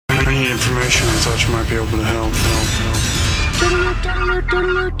I need information. I thought you might be able to help.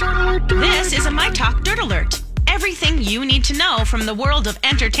 This is a My Talk Dirt Alert. Everything you need to know from the world of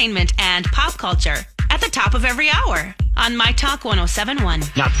entertainment and pop culture at the top of every hour on My Talk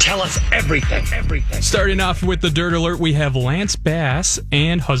 107.1. Now tell us everything. Starting off with the Dirt Alert, we have Lance Bass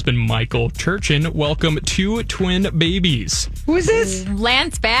and husband Michael Turchin welcome 2 twin babies. Who is this?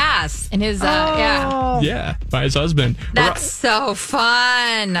 Lance Bass and his, yeah. Yeah, by his husband. That's so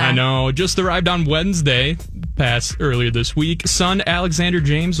fun. I know. Just arrived on Wednesday, passed earlier this week. Son Alexander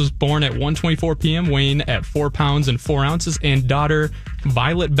James was born at 1:24 p.m., weighing at 4 pounds and 4 ounces, and daughter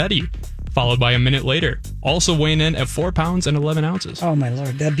Violet Betty, followed by a minute later, also weighing in at 4 pounds and 11 ounces. Oh, my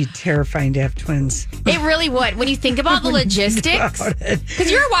Lord. That'd be terrifying to have twins. It really would. When you think about the logistics. Because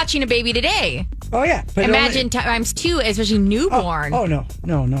you're watching a baby today. Oh, yeah. But imagine times 2, especially newborn. Oh, no.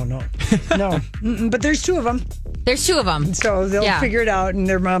 No. But there's 2 of them. There's 2 of them. So they'll figure it out, and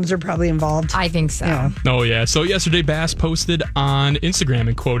their moms are probably involved. I think so. Yeah. Oh, yeah. So yesterday, Bass posted on Instagram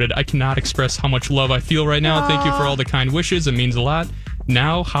and quoted, "I cannot express how much love I feel right now. Thank you for all the kind wishes. It means a lot.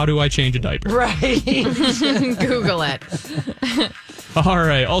 Now, how do I change a diaper?" Right. Google it. All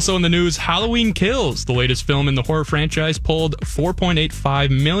right. Also in the news, Halloween Kills, the latest film in the horror franchise, pulled $4.85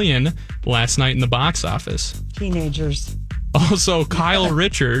 million last night in the box office. Teenagers. Also, Kyle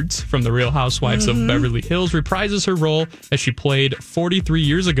Richards from The Real Housewives of Beverly Hills reprises her role as she played 43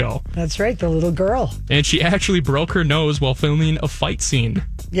 years ago. That's right, the little girl. And she actually broke her nose while filming a fight scene.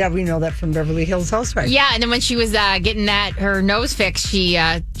 Yeah, we know that from Beverly Hills Housewives. Yeah, and then when she was getting her nose fixed, she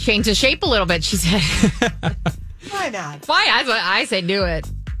changed the shape a little bit, she said. Why not? Why? I say do it.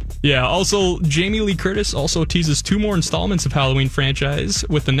 Yeah, also, Jamie Lee Curtis also teases 2 more installments of Halloween franchise,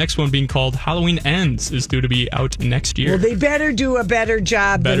 with the next one being called Halloween Ends, is due to be out next year. Well, they better do a better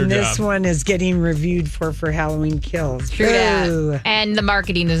job than this one is getting reviewed for Halloween Kills. True that. And the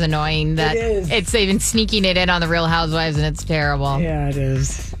marketing is annoying. That it's even sneaking it in on The Real Housewives, and it's terrible. Yeah, it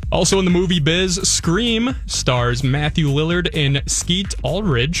is. Also in the movie biz, Scream stars Matthew Lillard and Skeet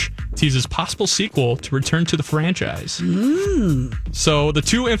Ulrich, teases possible sequel to return to the franchise. So the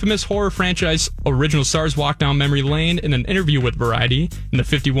 2 infamous horror franchise original stars walk down memory lane in an interview with Variety, and the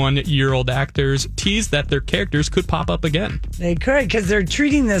 51-year-old actors teased that their characters could pop up again. They could, because they're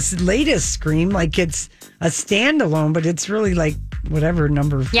treating this latest Scream like it's a standalone, but it's really like whatever,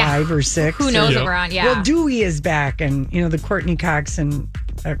 number 5 or 6. Who knows what we're on, Well, Dewey is back, and the Courtney Cox and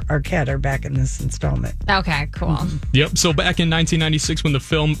Arquette are back in this installment. Okay, cool. Yep, so back in 1996 when the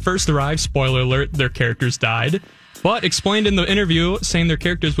film first arrived, spoiler alert, their characters died. But explained in the interview, saying their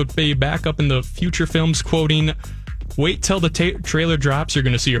characters would be back up in the future films, quoting, "Wait till the trailer drops, you're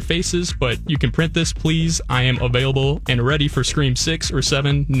going to see your faces, but you can print this, please. I am available and ready for Scream 6 or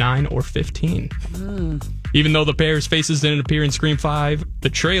 7, 9, or 15. Even though the pair's faces didn't appear in Scream 5, the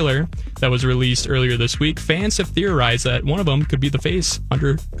trailer that was released earlier this week, fans have theorized that one of them could be the face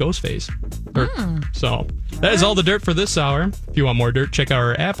under Ghostface. So, that is all the dirt for this hour. If you want more dirt, check out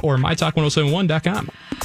our app or mytalk1071.com.